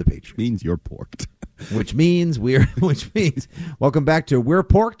good for the Patriots. Means you're porked. Which means welcome back to We're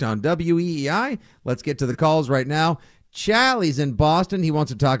Porked on WEEI. Let's get to the calls right now. Charlie's in Boston. He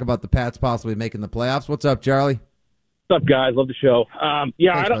wants to talk about the Pats possibly making the playoffs. What's up, Charlie? What's up, guys? Love the show.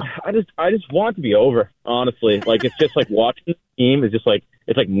 Thanks, I just want it to be over, honestly. Like, it's just like watching the team is just like,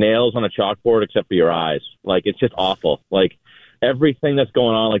 it's like nails on a chalkboard except for your eyes. Like, it's just awful. Like, everything that's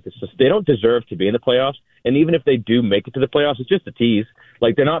going on, like this, they don't deserve to be in the playoffs. And even if they do make it to the playoffs, it's just a tease.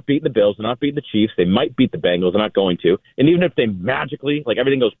 Like, they're not beating the Bills, they're not beating the Chiefs. They might beat the Bengals, they're not going to. And even if they magically, like,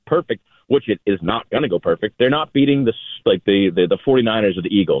 everything goes perfect, which it is not going to go perfect, they're not beating the 49ers or the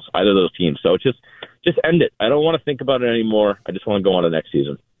Eagles, either of those teams. So it's just end it. I don't want to think about it anymore. I just want to go on to the next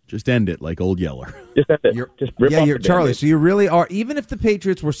season. Just end it like Old Yeller. Just end it. You're Charlie. So you really are. Even if the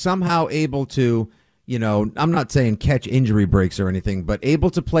Patriots were somehow able to, I'm not saying catch injury breaks or anything, but able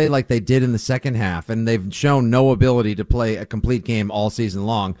to play like they did in the second half, and they've shown no ability to play a complete game all season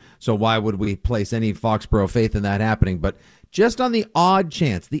long. So why would we place any Foxborough faith in that happening? But just on the off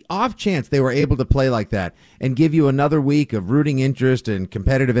chance they were able to play like that and give you another week of rooting interest and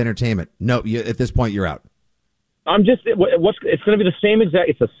competitive entertainment. No, at this point you're out. It's going to be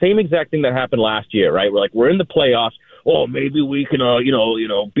the same exact thing that happened last year, right? We're in the playoffs. Oh, maybe we can,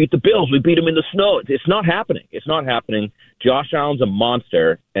 beat the Bills. We beat them in the snow. It's not happening. It's not happening. Josh Allen's a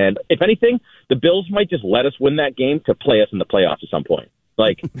monster. And if anything, the Bills might just let us win that game to play us in the playoffs at some point.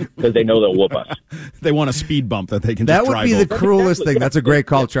 Because they know they'll whoop us. They want a speed bump that they can just drive over. That would be the cruelest thing. That's a great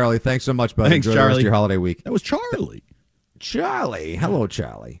call, Charlie. Thanks so much, buddy. Thanks, Enjoy Charlie. the rest of your holiday week. That was Charlie. Charlie. Hello,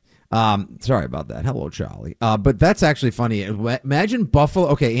 Charlie. Sorry about that. Hello, Charlie. But that's actually funny. Imagine Buffalo.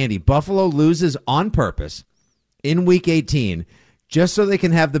 Okay, Andy, Buffalo loses on purpose in Week 18 just so they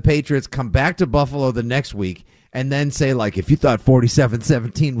can have the Patriots come back to Buffalo the next week and then say, like, if you thought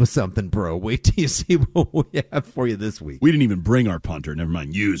 47-17 was something, bro, wait till you see what we have for you this week. We didn't even bring our punter. Never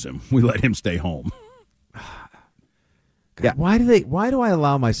mind, use him. We let him stay home. God, yeah. Why do I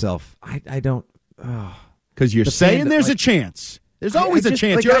allow myself? I don't. Because you're saying there's a chance. There's always a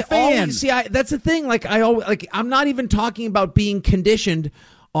chance. You're a fan. That's the thing. I'm not even talking about being conditioned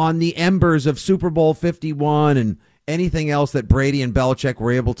on the embers of Super Bowl 51 and anything else that Brady and Belichick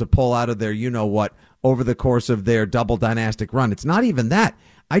were able to pull out of their you-know-what over the course of their double dynastic run. It's not even that.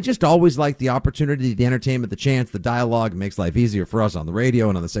 I just always like the opportunity, the entertainment, the chance, the dialogue. It makes life easier for us on the radio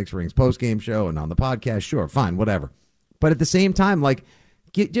and on the Six Rings postgame show and on the podcast. Sure, fine, whatever. But at the same time,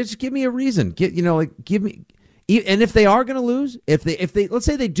 Just give me a reason. Give me. And if they are going to lose, if they let's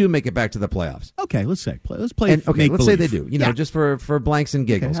say they do make it back to the playoffs. Okay, let's play. And, okay, let's say they do. Just for blanks and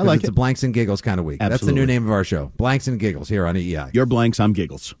giggles. Okay, I like it's a blanks and giggles kind of week. Absolutely. That's the new name of our show. Blanks and giggles here on EEI. Your blanks, I'm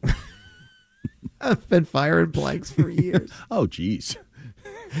giggles. I've been firing blanks for years. Oh, geez.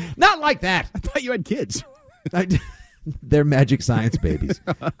 Not like that. I thought you had kids. They're magic science babies.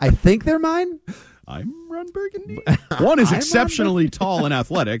 I think they're mine. I'm Ron Burgundy. One is exceptionally tall and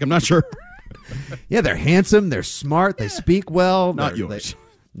athletic. I'm not sure. Yeah, they're handsome. They're smart. They speak well. Not yours.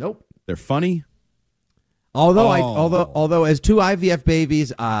 Nope. They're funny. Although as two IVF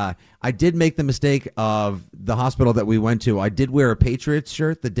babies, I did make the mistake of the hospital that we went to. I did wear a Patriots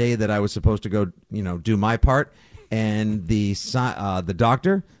shirt the day that I was supposed to go, do my part, and the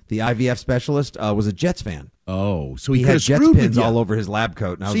doctor, the IVF specialist, was a Jets fan. Oh, so he had Jets pins all over his lab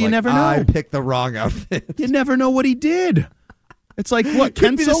coat, and I was you like, never know. I picked the wrong outfit. You never know what he did. It's like what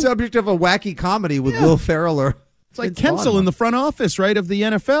could be the subject of a wacky comedy with Will Ferrell or. It's like Kensel in the front office, right, of the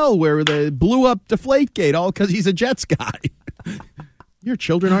NFL, where they blew up Deflategate all because he's a Jets guy. Your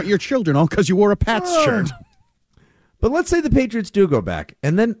children aren't your children all because you wore a Pats shirt. But let's say the Patriots do go back,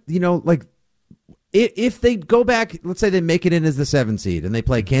 and then, if they go back, let's say they make it in as the 7 seed, and they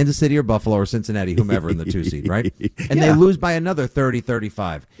play Kansas City or Buffalo or Cincinnati, whomever in the 2 seed, right? And they lose by another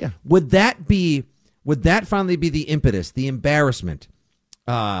 30-35. Yeah. Would that finally be the impetus, the embarrassment,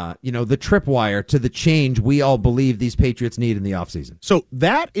 the tripwire to the change we all believe these Patriots need in the offseason? So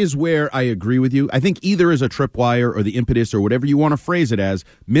that is where I agree with you. I think either as a tripwire or the impetus or whatever you want to phrase it as,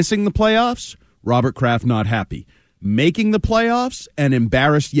 missing the playoffs, Robert Kraft not happy. Making the playoffs and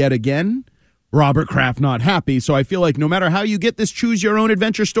embarrassed yet again, Robert Kraft not happy. So I feel like no matter how you get this choose your own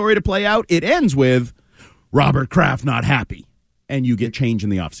adventure story to play out, it ends with Robert Kraft not happy. And you get change in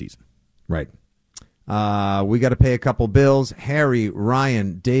the offseason. Right. We got to pay a couple bills. Harry,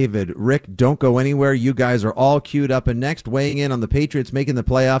 Ryan, David, Rick, don't go anywhere. You guys are all queued up and next, weighing in on the Patriots making the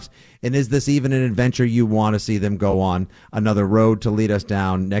playoffs. And is this even an adventure you want to see them go on? Another road to lead us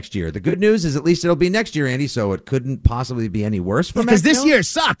down next year. The good news is at least it'll be next year, Andy, so it couldn't possibly be any worse for because this year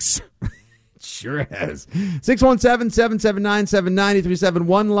sucks. Sure has. 617-779-7937.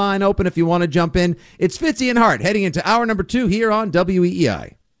 One line open if you want to jump in. It's Fitzy and Hart heading into hour number 2 here on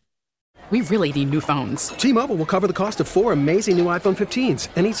WEEI. We really need new phones. T-Mobile will cover the cost of 4 amazing new iPhone 15s,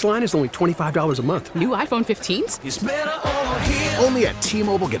 and each line is only $25 a month. New iPhone 15s? It's better over here. Only at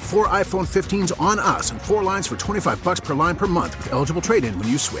T-Mobile, get 4 iPhone 15s on us and 4 lines for $25 per line per month with eligible trade-in when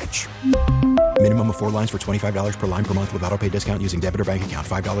you switch. Minimum of 4 lines for $25 per line per month with autopay discount using debit or bank account.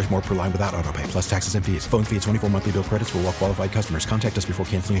 $5 more per line without autopay, plus taxes and fees. Phone fee at 24 monthly bill credits for well-qualified customers. Contact us before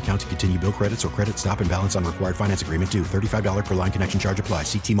canceling account to continue bill credits or credit stop and balance on required finance agreement due. $35 per line connection charge applies.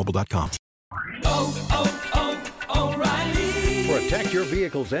 See T-Mobile.com. O'Reilly. Protect your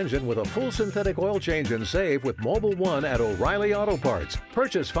vehicle's engine with a full synthetic oil change and save with Mobil 1 at O'Reilly Auto Parts.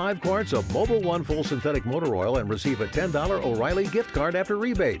 Purchase 5 quarts of Mobil 1 full synthetic motor oil and receive a $10 O'Reilly gift card after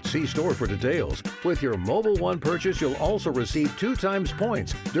rebate. See store for details. With your Mobil 1 purchase, you'll also receive 2 times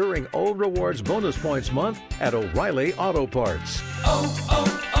points during O Rewards Bonus Points Month at O'Reilly Auto Parts.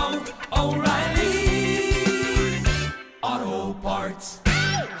 O'Reilly Auto Parts.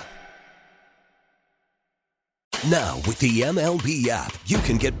 Now, with the MLB app, you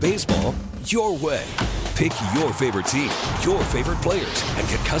can get baseball your way. Pick your favorite team, your favorite players, and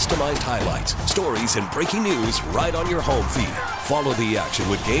get customized highlights, stories, and breaking news right on your home feed. Follow the action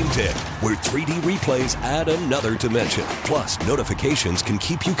with Game Tip, where 3D replays add another dimension. Plus, notifications can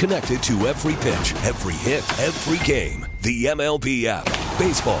keep you connected to every pitch, every hit, every game. The MLB app.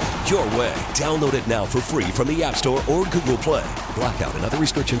 Baseball your way. Download it now for free from the App Store or Google Play. Blackout and other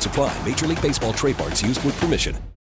restrictions apply. Major League Baseball trademarks used with permission.